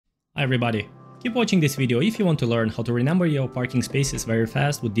Hi everybody, keep watching this video if you want to learn how to renumber your parking spaces very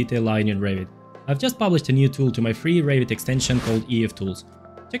fast with detail line in Revit. I've just published a new tool to my free Revit extension called EF Tools.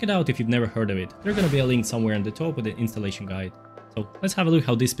 Check it out if you've never heard of it, there's gonna be a link somewhere on the top with the installation guide. So let's have a look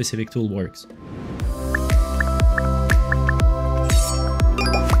how this specific tool works.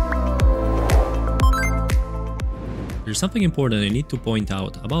 There's something important I need to point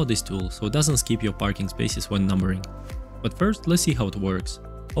out about this tool so it doesn't skip your parking spaces when numbering. But first, let's see how it works.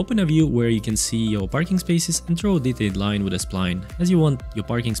 Open a view where you can see your parking spaces and draw a detailed line with a spline, as you want your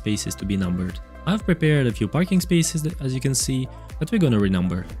parking spaces to be numbered. I have prepared a few parking spaces as you can see that we're gonna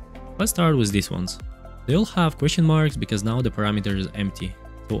renumber. Let's start with these ones. They all have question marks because now the parameter is empty.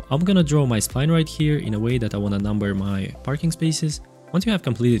 So I'm gonna draw my spline right here in a way that I wanna number my parking spaces. Once you have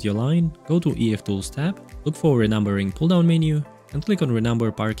completed your line, go to EF Tools tab, look for Renumbering pull-down menu, and click on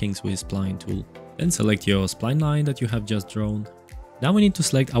Renumber Parkings with Spline tool. Then select your spline line that you have just drawn. Now we need to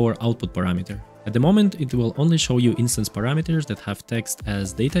select our output parameter. At the moment, it will only show you instance parameters that have text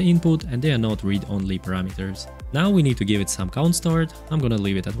as data input and they are not read-only parameters. Now we need to give it some count start. I'm gonna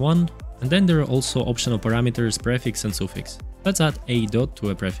leave it at 1. And then there are also optional parameters prefix and suffix. Let's add a dot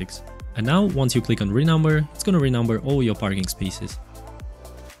to a prefix. And now once you click on renumber, it's gonna renumber all your parking spaces.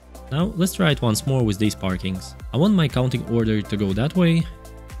 Now let's try it once more with these parkings. I want my counting order to go that way.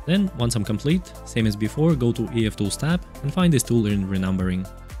 Then once I'm complete, same as before, go to EF Tools tab and find this tool in Renumbering.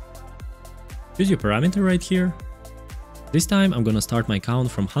 Choose your parameter right here. This time I'm gonna start my count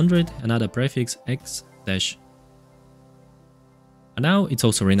from 100 and add a prefix x dash. And now it's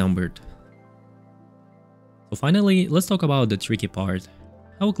also renumbered. So finally, let's talk about the tricky part.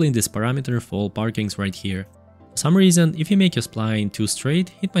 I will clean this parameter for all parkings right here. For some reason, if you make your spline too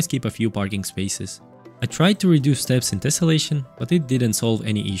straight, it might skip a few parking spaces. I tried to reduce steps in tessellation, but it didn't solve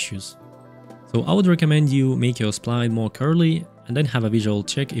any issues. So I would recommend you make your spline more curly and then have a visual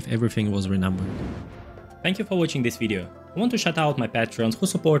check if everything was renumbered. Thank you for watching this video. I want to shout out my patrons who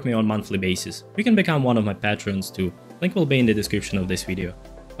support me on a monthly basis. You can become one of my patrons too. Link will be in the description of this video.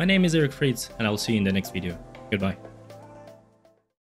 My name is Eric Fritz and I'll see you in the next video. Goodbye.